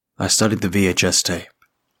I studied the VHS tape.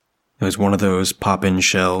 It was one of those pop-in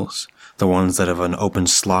shells, the ones that have an open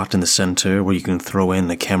slot in the center where you can throw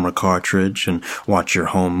in a camera cartridge and watch your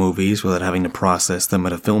home movies without having to process them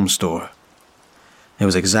at a film store. It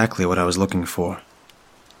was exactly what I was looking for.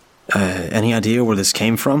 Any idea where this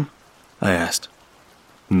came from? I asked.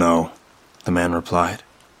 No, the man replied,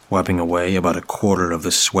 wiping away about a quarter of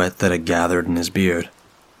the sweat that had gathered in his beard.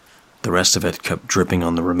 The rest of it kept dripping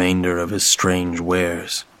on the remainder of his strange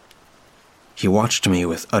wares. He watched me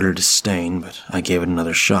with utter disdain, but I gave it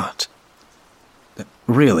another shot.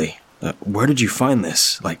 Really? Where did you find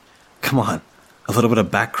this? Come on, a little bit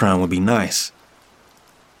of background would be nice.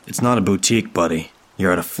 It's not a boutique, buddy.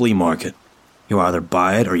 You're at a flea market. You either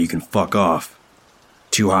buy it or you can fuck off.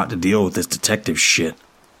 Too hot to deal with this detective shit,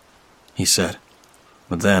 he said.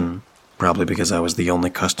 But then, probably because I was the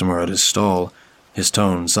only customer at his stall, his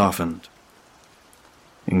tone softened.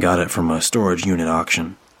 Got it from a storage unit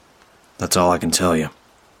auction. That's all I can tell you.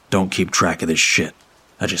 Don't keep track of this shit.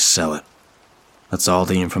 I just sell it. That's all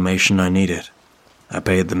the information I needed. I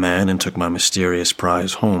paid the man and took my mysterious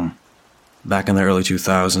prize home. Back in the early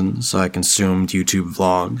 2000s, I consumed YouTube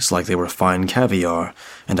vlogs like they were fine caviar,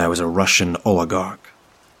 and I was a Russian oligarch.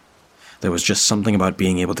 There was just something about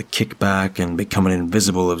being able to kick back and become an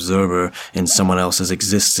invisible observer in someone else's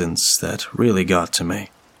existence that really got to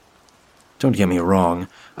me. Don't get me wrong,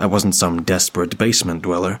 I wasn't some desperate basement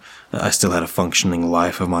dweller. I still had a functioning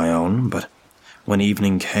life of my own, but when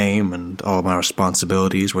evening came and all my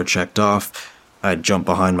responsibilities were checked off, I'd jump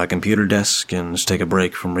behind my computer desk and take a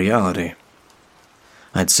break from reality.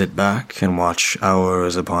 I'd sit back and watch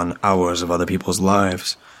hours upon hours of other people's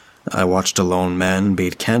lives. I watched a lone man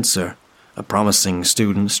beat cancer, a promising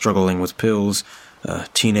student struggling with pills, a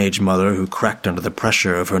teenage mother who cracked under the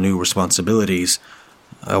pressure of her new responsibilities.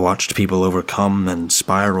 I watched people overcome and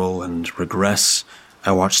spiral and regress.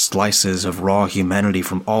 I watched slices of raw humanity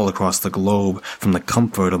from all across the globe, from the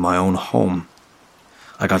comfort of my own home.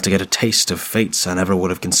 I got to get a taste of fates I never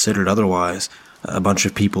would have considered otherwise. A bunch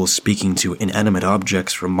of people speaking to inanimate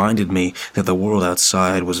objects reminded me that the world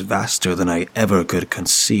outside was vaster than I ever could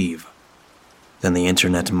conceive. Then the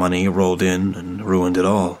internet money rolled in and ruined it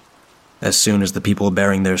all. As soon as the people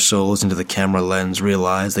bearing their souls into the camera lens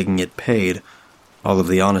realized they can get paid, all of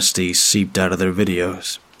the honesty seeped out of their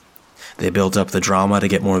videos. They built up the drama to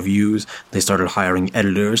get more views. They started hiring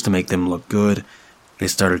editors to make them look good. They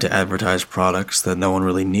started to advertise products that no one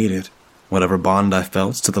really needed. Whatever bond I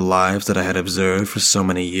felt to the lives that I had observed for so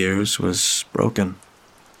many years was broken.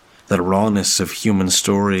 That rawness of human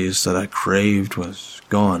stories that I craved was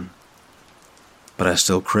gone. But I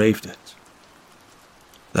still craved it.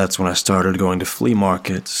 That's when I started going to flea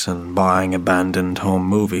markets and buying abandoned home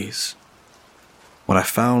movies. What I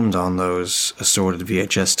found on those assorted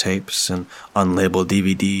VHS tapes and unlabeled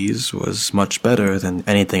DVDs was much better than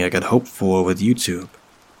anything I could hope for with YouTube.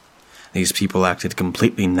 These people acted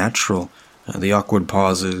completely natural. The awkward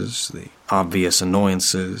pauses, the obvious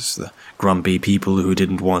annoyances, the grumpy people who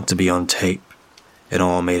didn't want to be on tape. It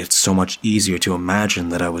all made it so much easier to imagine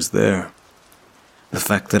that I was there. The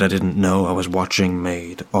fact that I didn't know I was watching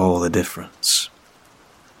made all the difference.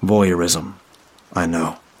 Voyeurism, I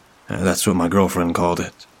know. That's what my girlfriend called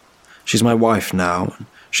it. She's my wife now, and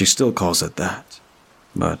she still calls it that.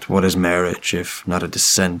 But what is marriage if not a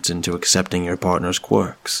descent into accepting your partner's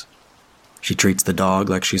quirks? She treats the dog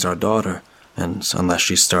like she's our daughter, and unless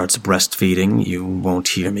she starts breastfeeding, you won't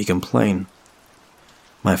hear me complain.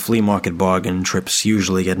 My flea market bargain trips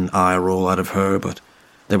usually get an eye roll out of her, but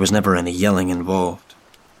there was never any yelling involved.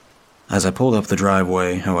 As I pulled up the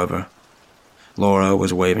driveway, however, Laura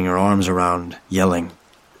was waving her arms around, yelling.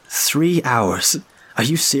 3 hours? Are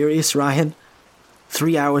you serious, Ryan?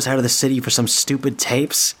 3 hours out of the city for some stupid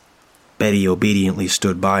tapes? Betty obediently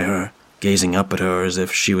stood by her, gazing up at her as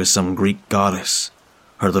if she was some Greek goddess,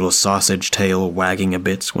 her little sausage tail wagging a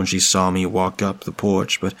bit when she saw me walk up the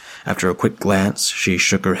porch, but after a quick glance, she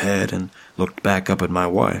shook her head and looked back up at my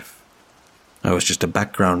wife. I was just a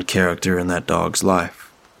background character in that dog's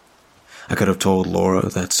life. I could have told Laura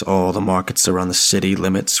that all the markets around the city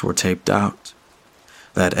limits were taped out,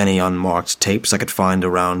 that any unmarked tapes I could find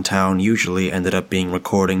around town usually ended up being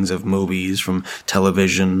recordings of movies from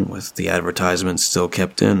television with the advertisements still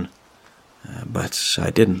kept in. But I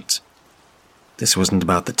didn't. This wasn't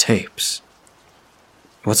about the tapes.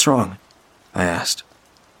 What's wrong? I asked.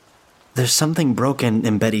 There's something broken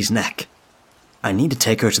in Betty's neck. I need to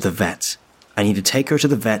take her to the vet.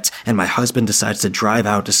 And my husband decides to drive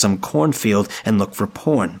out to some cornfield and look for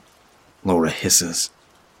porn. Laura hisses.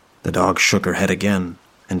 The dog shook her head again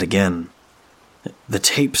and again. The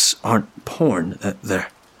tapes aren't porn. They're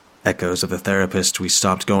Echoes of the therapist we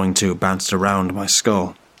stopped going to bounced around my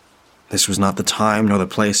skull. This was not the time nor the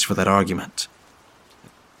place for that argument.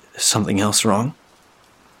 Is something else wrong?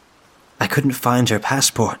 I couldn't find her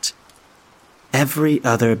passport. Every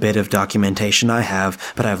other bit of documentation I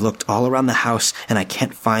have, but I've looked all around the house and I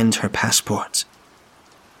can't find her passport.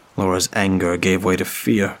 Laura's anger gave way to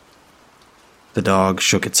fear. The dog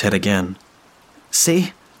shook its head again.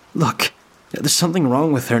 See? Look, there's something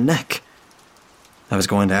wrong with her neck. I was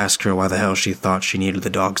going to ask her why the hell she thought she needed the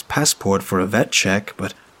dog's passport for a vet check,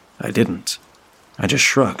 but I didn't. I just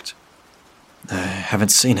shrugged. I haven't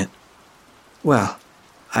seen it. Well,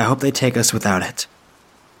 I hope they take us without it,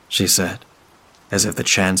 she said, as if the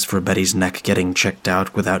chance for Betty's neck getting checked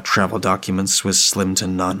out without travel documents was slim to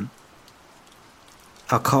none.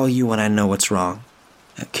 I'll call you when I know what's wrong.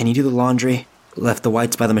 Can you do the laundry? Left the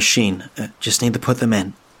whites by the machine. Just need to put them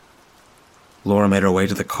in. Laura made her way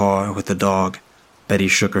to the car with the dog. Betty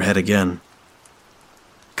shook her head again.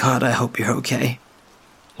 God, I hope you're okay,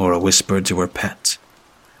 Laura whispered to her pet.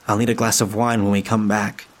 I'll need a glass of wine when we come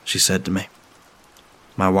back, she said to me.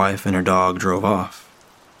 My wife and her dog drove off.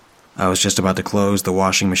 I was just about to close the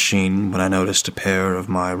washing machine when I noticed a pair of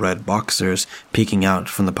my red boxers peeking out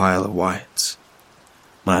from the pile of whites.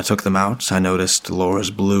 When I took them out, I noticed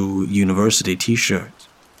Laura's blue university t-shirt.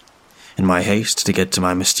 In my haste to get to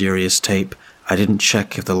my mysterious tape, I didn't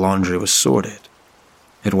check if the laundry was sorted.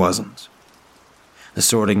 It wasn't. The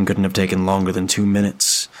sorting couldn't have taken longer than 2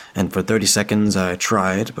 minutes, and for 30 seconds I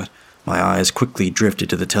tried, but my eyes quickly drifted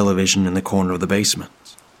to the television in the corner of the basement.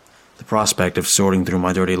 The prospect of sorting through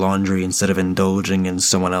my dirty laundry instead of indulging in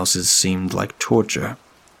someone else's seemed like torture.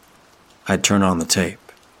 I'd turn on the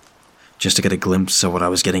tape, just to get a glimpse of what I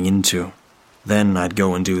was getting into. Then I'd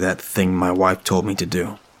go and do that thing my wife told me to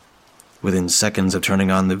do. Within seconds of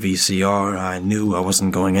turning on the VCR, I knew I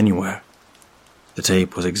wasn't going anywhere. The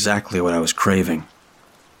tape was exactly what I was craving.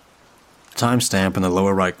 The timestamp in the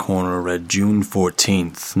lower right corner read June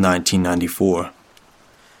 14th, 1994.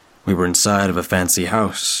 We were inside of a fancy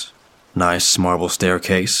house. Nice marble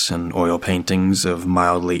staircase and oil paintings of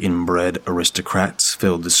mildly inbred aristocrats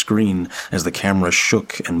filled the screen as the camera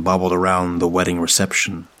shook and bobbled around the wedding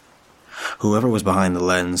reception. Whoever was behind the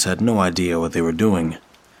lens had no idea what they were doing.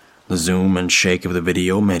 The zoom and shake of the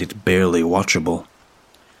video made it barely watchable.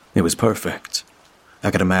 It was perfect. I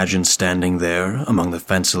could imagine standing there among the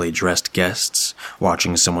fancily dressed guests,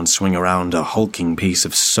 watching someone swing around a hulking piece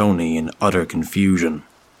of Sony in utter confusion.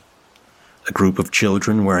 A group of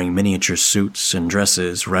children wearing miniature suits and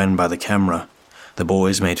dresses ran by the camera. The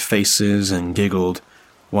boys made faces and giggled.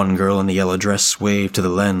 One girl in the yellow dress waved to the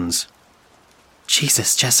lens.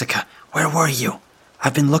 Jesus, Jessica, where were you?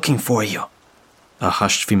 I've been looking for you. A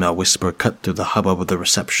hushed female whisper cut through the hubbub of the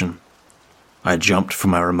reception. I jumped from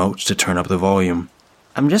my remote to turn up the volume.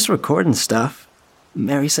 I'm just recording stuff.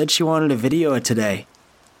 Mary said she wanted a video today,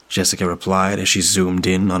 Jessica replied as she zoomed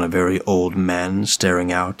in on a very old man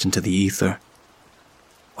staring out into the ether.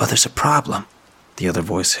 Well, there's a problem, the other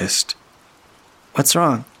voice hissed. What's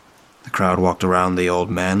wrong? The crowd walked around the old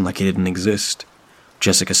man like he didn't exist.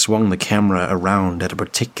 Jessica swung the camera around at a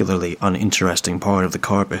particularly uninteresting part of the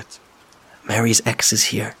carpet. Mary's ex is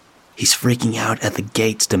here. He's freaking out at the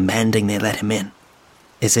gates, demanding they let him in.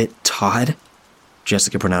 Is it Todd?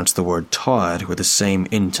 Jessica pronounced the word Todd with the same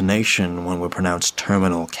intonation one would pronounce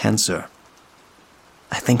terminal cancer.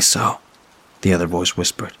 I think so, the other voice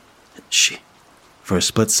whispered. For a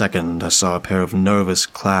split second, I saw a pair of nervous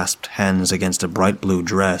clasped hands against a bright blue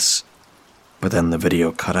dress, but then the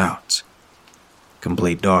video cut out.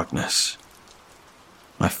 Complete darkness.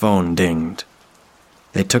 My phone dinged.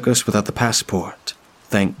 They took us without the passport.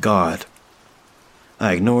 Thank God.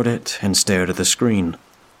 I ignored it and stared at the screen,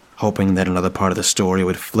 hoping that another part of the story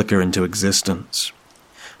would flicker into existence.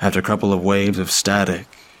 After a couple of waves of static,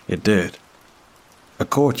 it did. A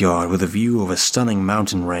courtyard with a view of a stunning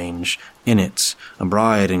mountain range, in it, a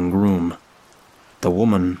bride and groom. The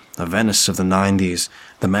woman, a Venice of the 90s,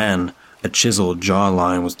 the man, a chiseled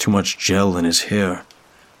jawline with too much gel in his hair.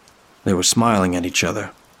 They were smiling at each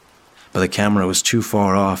other, but the camera was too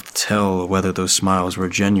far off to tell whether those smiles were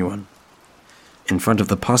genuine. In front of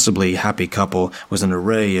the possibly happy couple was an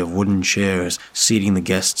array of wooden chairs seating the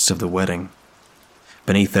guests of the wedding.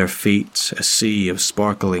 Beneath their feet, a sea of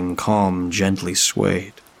sparkling calm gently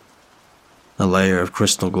swayed. A layer of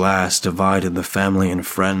crystal glass divided the family and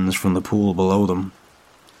friends from the pool below them.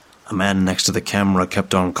 A man next to the camera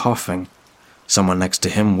kept on coughing. Someone next to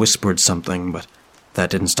him whispered something, but that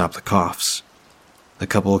didn't stop the coughs. The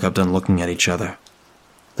couple kept on looking at each other.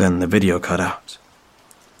 Then the video cut out.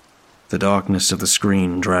 The darkness of the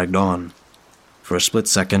screen dragged on. For a split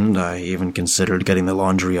second, I even considered getting the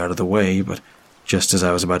laundry out of the way, but just as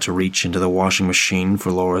I was about to reach into the washing machine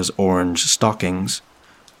for Laura's orange stockings,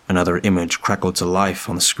 another image crackled to life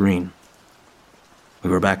on the screen. We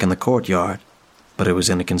were back in the courtyard, but it was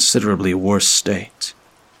in a considerably worse state.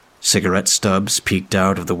 Cigarette stubs peeked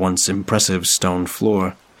out of the once impressive stone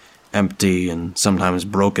floor. Empty and sometimes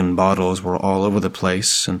broken bottles were all over the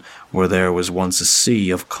place, and where there was once a sea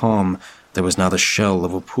of calm, there was now the shell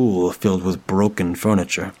of a pool filled with broken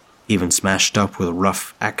furniture. Even smashed up with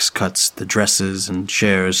rough axe cuts, the dresses and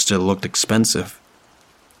chairs still looked expensive.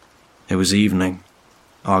 It was evening,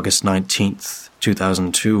 August 19th,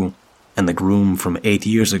 2002, and the groom from 8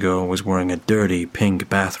 years ago was wearing a dirty pink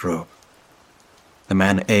bathrobe. The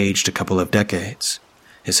man aged a couple of decades.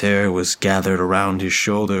 His hair was gathered around his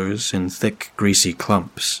shoulders in thick, greasy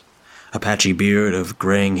clumps. A patchy beard of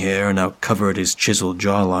graying hair now covered his chiseled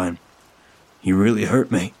jawline. "You really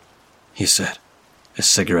hurt me," he said. A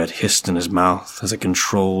cigarette hissed in his mouth as a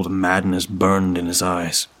controlled madness burned in his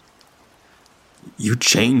eyes. "You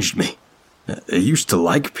changed me. I used to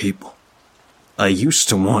like people. I used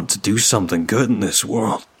to want to do something good in this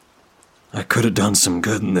world. I could have done some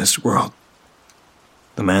good in this world."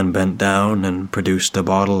 The man bent down and produced a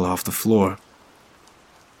bottle off the floor.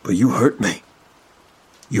 "But you hurt me.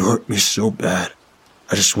 You hurt me so bad.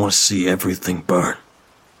 I just want to see everything burn."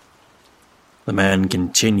 The man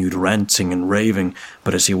continued ranting and raving,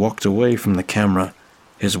 but as he walked away from the camera,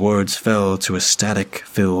 his words fell to a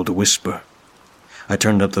static-filled whisper. I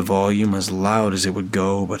turned up the volume as loud as it would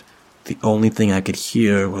go, but the only thing I could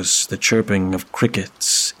hear was the chirping of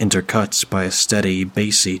crickets, intercut by a steady,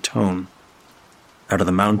 bassy tone. Out of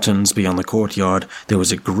the mountains beyond the courtyard, there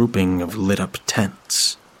was a grouping of lit-up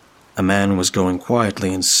tents. A man was going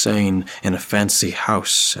quietly insane in a fancy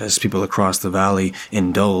house as people across the valley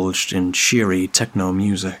indulged in cheery techno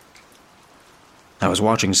music. I was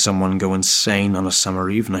watching someone go insane on a summer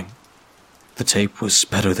evening. The tape was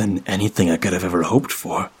better than anything I could have ever hoped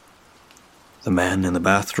for. The man in the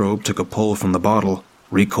bathrobe took a pull from the bottle,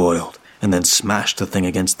 recoiled, and then smashed the thing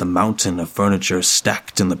against the mountain of furniture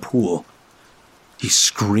stacked in the pool. He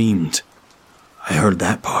screamed. I heard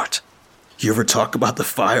that part. "You ever talk about the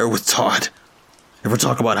fire with Todd? Ever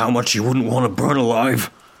talk about how much you wouldn't want to burn alive?"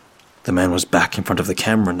 The man was back in front of the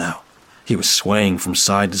camera now. He was swaying from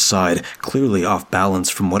side to side, clearly off balance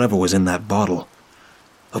from whatever was in that bottle.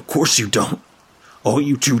 "Of course you don't. All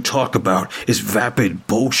you two talk about is vapid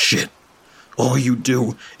bullshit. All you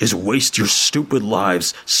do is waste your stupid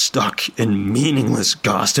lives stuck in meaningless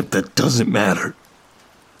gossip that doesn't matter.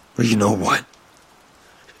 But you know what?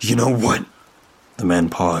 You know what?" The man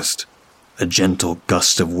paused. A gentle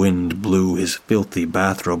gust of wind blew his filthy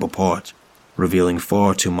bathrobe apart, revealing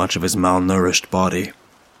far too much of his malnourished body.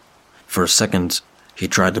 For a second, he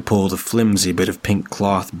tried to pull the flimsy bit of pink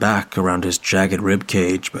cloth back around his jagged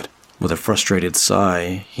ribcage, but with a frustrated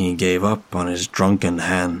sigh, he gave up on his drunken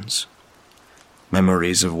hands.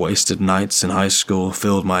 Memories of wasted nights in high school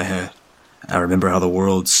filled my head. I remember how the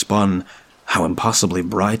world spun, how impossibly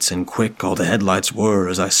bright and quick all the headlights were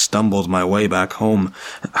as I stumbled my way back home,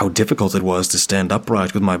 how difficult it was to stand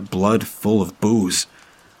upright with my blood full of booze.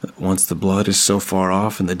 Once the blood is so far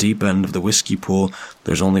off in the deep end of the whiskey pool,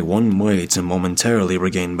 there's only one way to momentarily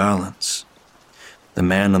regain balance. The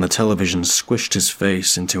man on the television squished his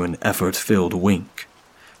face into an effort-filled wink.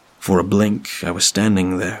 For a blink, I was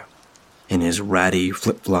standing there, in his ratty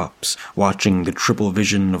flip-flops, watching the triple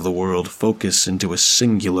vision of the world focus into a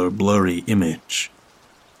singular blurry image.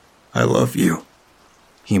 "I love you,"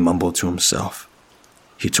 he mumbled to himself.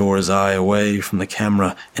 He tore his eye away from the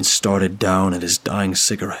camera and started down at his dying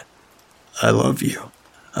cigarette. "I love you.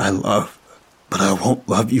 But I won't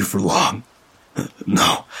love you for long.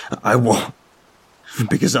 No, I won't.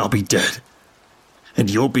 Because I'll be dead. And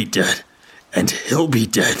you'll be dead. And he'll be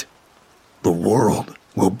dead. The world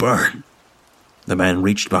will burn." The man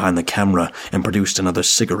reached behind the camera and produced another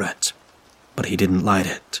cigarette, but he didn't light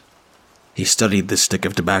it. He studied the stick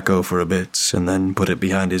of tobacco for a bit and then put it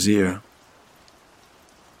behind his ear.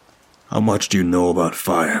 "How much do you know about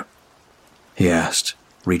fire?" he asked,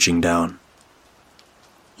 reaching down.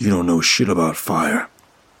 "You don't know shit about fire,"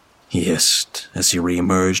 he hissed as he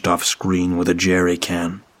re-emerged off-screen with a jerry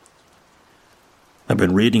can. "I've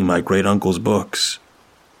been reading my great-uncle's books.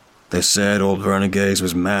 They said old Verniges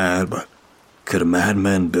was mad, but could a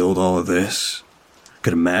madman build all of this?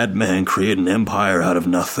 Could a madman create an empire out of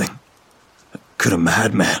nothing? Could a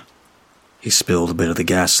madman?" He spilled a bit of the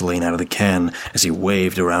gasoline out of the can as he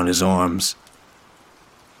waved around his arms.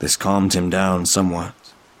 This calmed him down somewhat.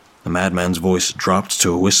 The madman's voice dropped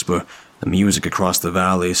to a whisper. The music across the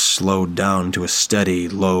valley slowed down to a steady,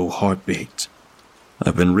 low heartbeat.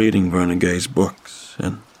 I've been reading Vernegay's books,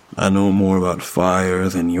 and I know more about fire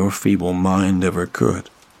than your feeble mind ever could,"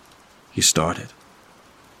 he started.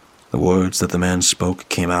 The words that the man spoke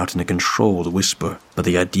came out in a controlled whisper, but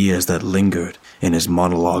the ideas that lingered in his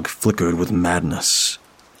monologue flickered with madness.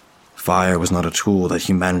 Fire was not a tool that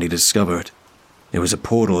humanity discovered. It was a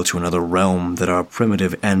portal to another realm that our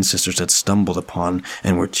primitive ancestors had stumbled upon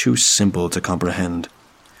and were too simple to comprehend.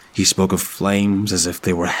 He spoke of flames as if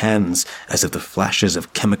they were hands, as if the flashes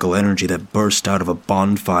of chemical energy that burst out of a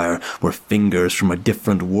bonfire were fingers from a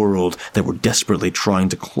different world that were desperately trying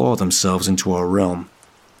to claw themselves into our realm.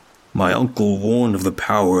 My uncle warned of the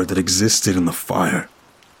power that existed in the fire.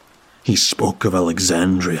 He spoke of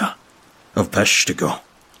Alexandria, of Peshtigo,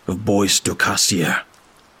 of Bois du Cassier,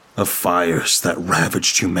 of fires that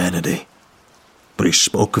ravaged humanity. But he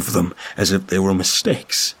spoke of them as if they were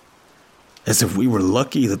mistakes, as if we were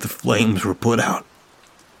lucky that the flames were put out.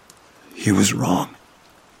 He was wrong.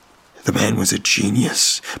 The man was a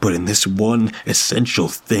genius, but in this one essential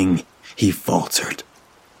thing, he faltered.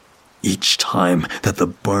 Each time that the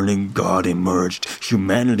burning god emerged,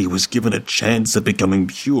 humanity was given a chance of becoming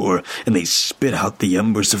pure, and they spit out the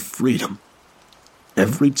embers of freedom.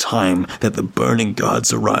 Every time that the burning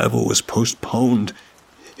god's arrival was postponed,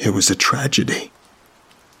 it was a tragedy.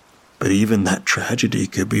 But even that tragedy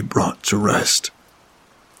could be brought to rest.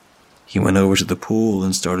 He went over to the pool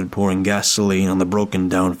and started pouring gasoline on the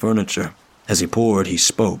broken-down furniture. As he poured, he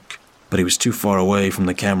spoke, but he was too far away from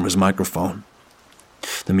the camera's microphone.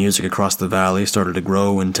 The music across the valley started to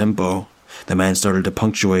grow in tempo. The man started to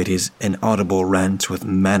punctuate his inaudible rant with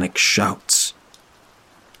manic shouts.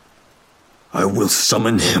 "I will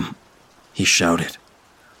summon him," he shouted.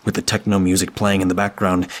 With the techno music playing in the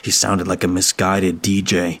background, he sounded like a misguided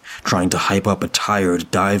DJ trying to hype up a tired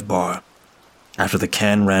dive bar. After the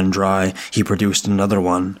can ran dry, he produced another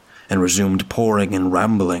one and resumed pouring and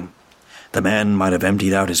rambling. The man might have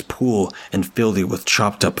emptied out his pool and filled it with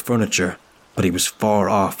chopped-up furniture, but he was far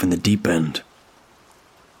off in the deep end.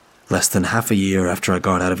 Less than half a year after I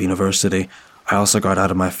got out of university, I also got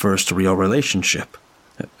out of my first real relationship.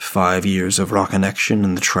 5 years of raw connection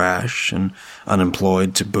in the trash and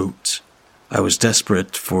unemployed to boot. I was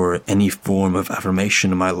desperate for any form of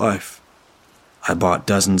affirmation in my life. I bought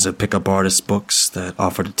dozens of pickup artist books that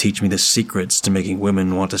offered to teach me the secrets to making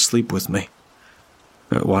women want to sleep with me.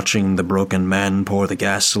 Watching the broken man pour the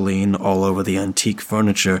gasoline all over the antique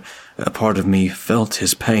furniture, a part of me felt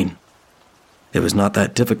his pain. It was not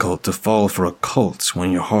that difficult to fall for a cult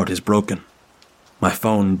when your heart is broken. My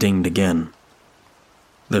phone dinged again.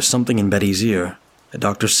 "There's something in Betty's ear. The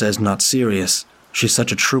doctor says not serious. She's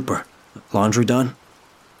such a trooper. Laundry done?"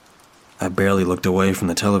 I barely looked away from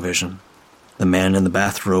the television. The man in the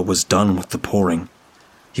bathrobe was done with the pouring.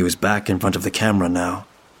 He was back in front of the camera now.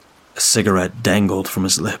 A cigarette dangled from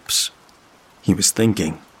his lips. He was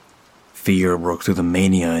thinking. Fear broke through the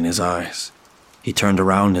mania in his eyes. He turned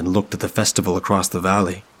around and looked at the festival across the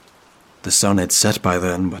valley. The sun had set by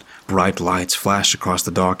then, but bright lights flashed across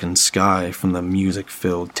the darkened sky from the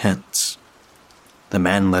music-filled tents. The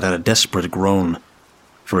man let out a desperate groan.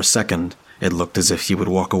 For a second, it looked as if he would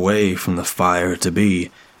walk away from the fire to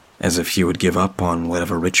be, as if he would give up on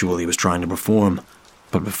whatever ritual he was trying to perform.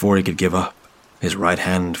 But before he could give up, his right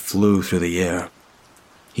hand flew through the air.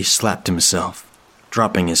 He slapped himself,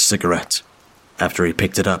 dropping his cigarette. After he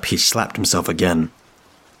picked it up, he slapped himself again.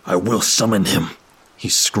 "I will summon him," he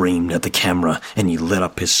screamed at the camera, and he lit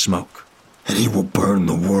up his smoke. "And he will burn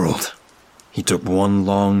the world." He took one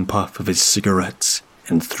long puff of his cigarettes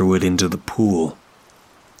and threw it into the pool.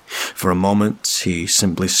 For a moment, he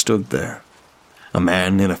simply stood there. A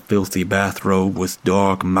man in a filthy bathrobe with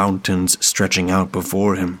dark mountains stretching out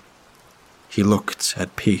before him. He looked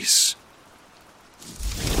at peace.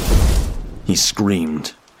 He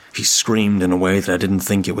screamed. He screamed in a way that I didn't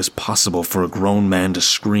think it was possible for a grown man to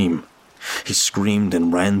scream. He screamed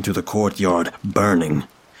and ran through the courtyard, burning.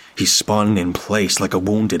 He spun in place like a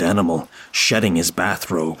wounded animal, shedding his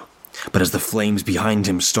bathrobe. But as the flames behind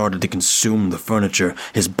him started to consume the furniture,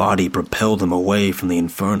 his body propelled him away from the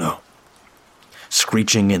inferno.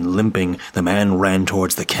 Screeching and limping, the man ran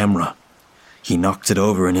towards the camera. He knocked it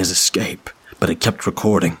over in his escape, but it kept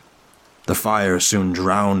recording. The fire soon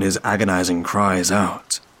drowned his agonizing cries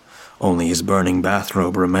out. Only his burning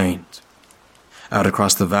bathrobe remained. Out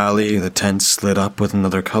across the valley, the tents lit up with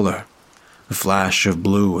another color, a flash of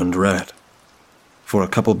blue and red. For a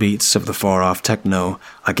couple beats of the far-off techno,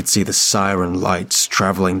 I could see the siren lights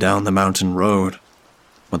traveling down the mountain road,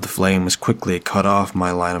 but the flames quickly cut off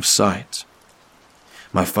my line of sight.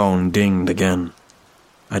 My phone dinged again.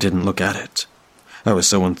 I didn't look at it. I was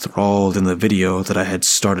so enthralled in the video that I had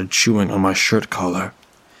started chewing on my shirt collar.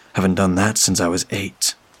 Haven't done that since I was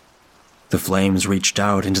 8. The flames reached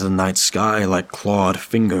out into the night sky like clawed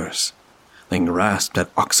fingers. They grasped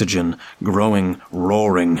at oxygen, growing,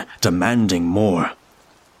 roaring, demanding more.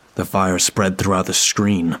 The fire spread throughout the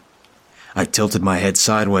screen. I tilted my head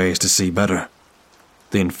sideways to see better.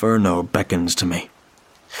 The inferno beckoned to me.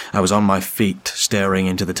 I was on my feet, staring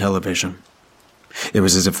into the television. It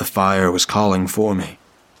was as if the fire was calling for me,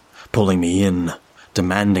 pulling me in,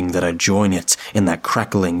 demanding that I join it in that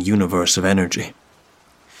crackling universe of energy.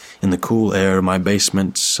 In the cool air of my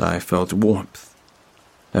basement, I felt warmth.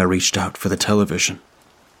 I reached out for the television.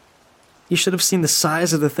 You should have seen the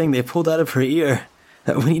size of the thing they pulled out of her ear.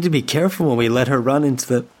 We need to be careful when we let her run into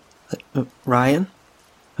the... Ryan?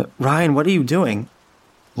 Ryan, what are you doing?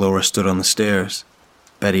 Laura stood on the stairs.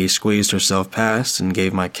 Betty squeezed herself past and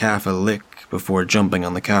gave my calf a lick before jumping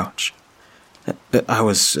on the couch.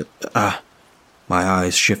 My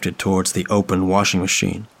eyes shifted towards the open washing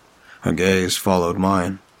machine. Her gaze followed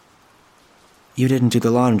mine. You didn't do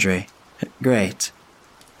the laundry. Great.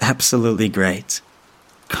 Absolutely great.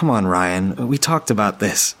 Come on, Ryan. We talked about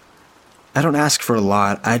this. I don't ask for a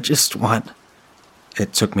lot. I just want...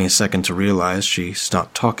 It took me a second to realize she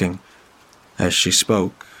stopped talking. As she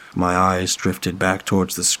spoke, my eyes drifted back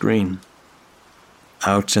towards the screen.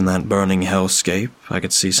 Out in that burning hellscape, I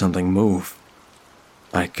could see something move.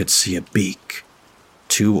 I could see a beak.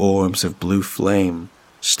 2 orbs of blue flame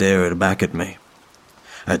stared back at me.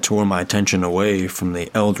 I tore my attention away from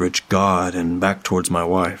the eldritch god and back towards my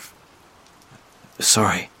wife.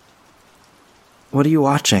 Sorry. What are you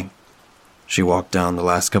watching? She walked down the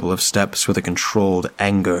last couple of steps with a controlled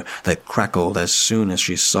anger that crackled as soon as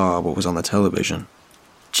she saw what was on the television.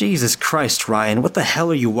 Jesus Christ, Ryan, what the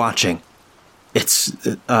hell are you watching? It's,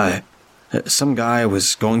 some guy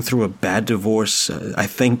was going through a bad divorce, I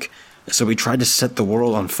think, so he tried to set the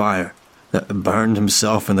world on fire. Burned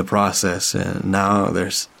himself in the process, and now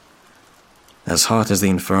there's... As hot as the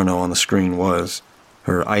inferno on the screen was,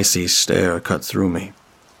 her icy stare cut through me.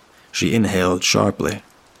 She inhaled sharply,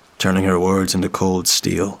 turning her words into cold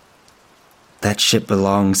steel. That shit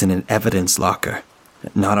belongs in an evidence locker,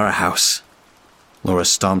 not our house. Laura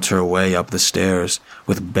stomped her way up the stairs,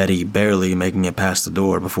 with Betty barely making it past the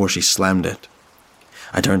door before she slammed it.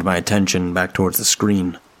 I turned my attention back towards the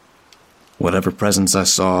screen. Whatever presence I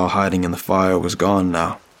saw hiding in the fire was gone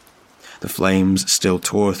now. The flames still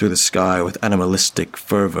tore through the sky with animalistic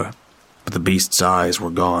fervor, but the beast's eyes were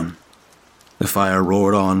gone. The fire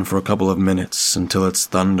roared on for a couple of minutes until its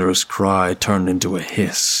thunderous cry turned into a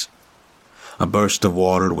hiss. A burst of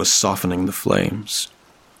water was softening the flames.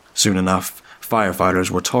 Soon enough, firefighters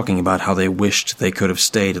were talking about how they wished they could have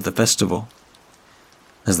stayed at the festival.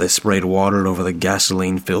 As they sprayed water over the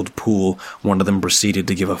gasoline-filled pool, one of them proceeded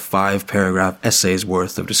to give a 5-paragraph essay's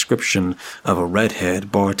worth of description of a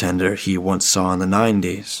redhead bartender he once saw in the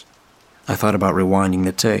 90s. I thought about rewinding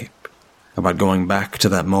the tape, about going back to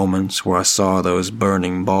that moment where I saw those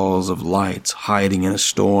burning balls of light hiding in a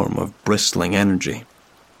storm of bristling energy.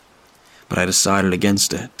 But I decided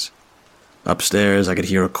against it. Upstairs, I could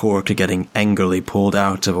hear a cork getting angrily pulled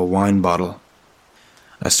out of a wine bottle.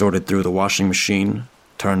 I sorted through the washing machine,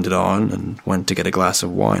 turned it on, and went to get a glass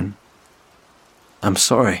of wine. I'm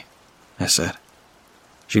sorry, I said.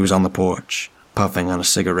 She was on the porch, puffing on a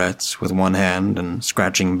cigarette with one hand and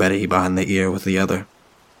scratching Betty behind the ear with the other.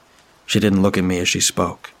 She didn't look at me as she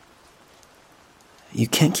spoke. You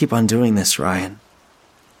can't keep on doing this, Ryan.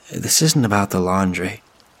 This isn't about the laundry.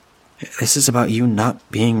 This is about you not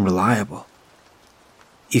being reliable.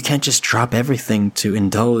 You can't just drop everything to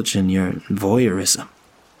indulge in your voyeurism.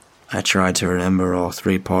 I tried to remember all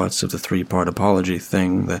 3 parts of the 3-part apology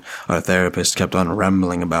thing that our therapist kept on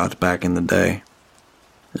rambling about back in the day.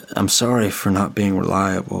 I'm sorry for not being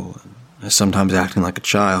reliable, sometimes acting like a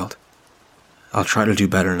child. I'll try to do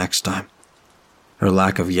better next time. Her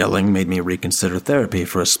lack of yelling made me reconsider therapy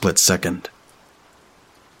for a split second.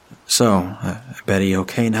 So, Betty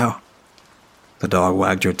okay now? The dog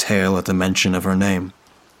wagged her tail at the mention of her name.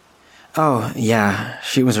 Oh, yeah,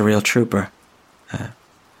 she was a real trooper.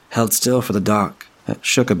 Held still for the doc,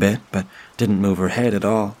 shook a bit, but didn't move her head at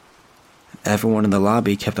all. Everyone in the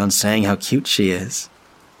lobby kept on saying how cute she is.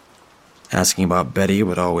 Asking about Betty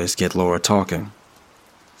would always get Laura talking.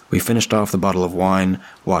 We finished off the bottle of wine,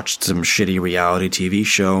 watched some shitty reality TV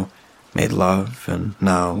show, made love, and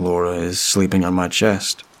now Laura is sleeping on my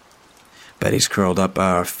chest. Betty's curled up at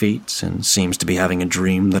our feet and seems to be having a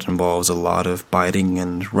dream that involves a lot of biting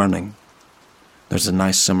and running. There's a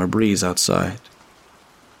nice summer breeze outside.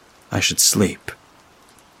 I should sleep.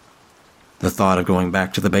 The thought of going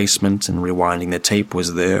back to the basement and rewinding the tape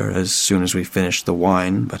was there as soon as we finished the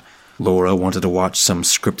wine, but Laura wanted to watch some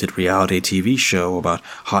scripted reality TV show about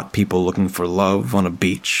hot people looking for love on a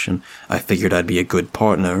beach, and I figured I'd be a good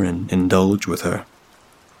partner and indulge with her.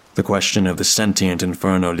 The question of the sentient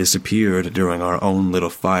inferno disappeared during our own little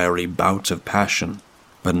fiery bout of passion,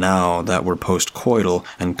 but now that we're post-coital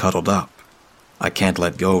and cuddled up, I can't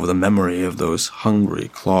let go of the memory of those hungry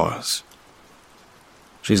claws.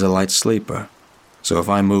 She's a light sleeper, so if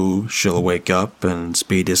I move, she'll wake up and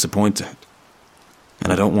be disappointed.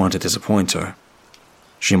 And I don't want to disappoint her.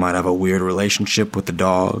 She might have a weird relationship with the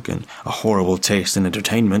dog and a horrible taste in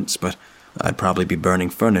entertainments, but I'd probably be burning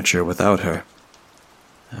furniture without her.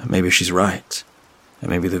 Maybe she's right. And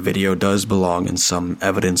maybe the video does belong in some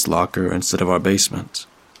evidence locker instead of our basement.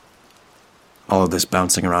 All of this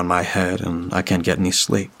bouncing around my head, and I can't get any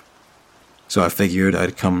sleep. So I figured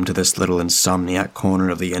I'd come to this little insomniac corner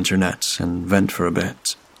of the internet and vent for a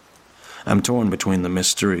bit. I'm torn between the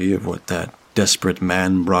mystery of what that desperate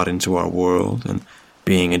man brought into our world and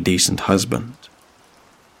being a decent husband.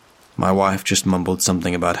 My wife just mumbled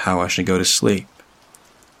something about how I should go to sleep.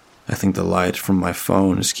 I think the light from my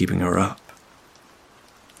phone is keeping her up.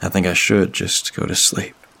 I think I should just go to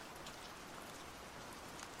sleep.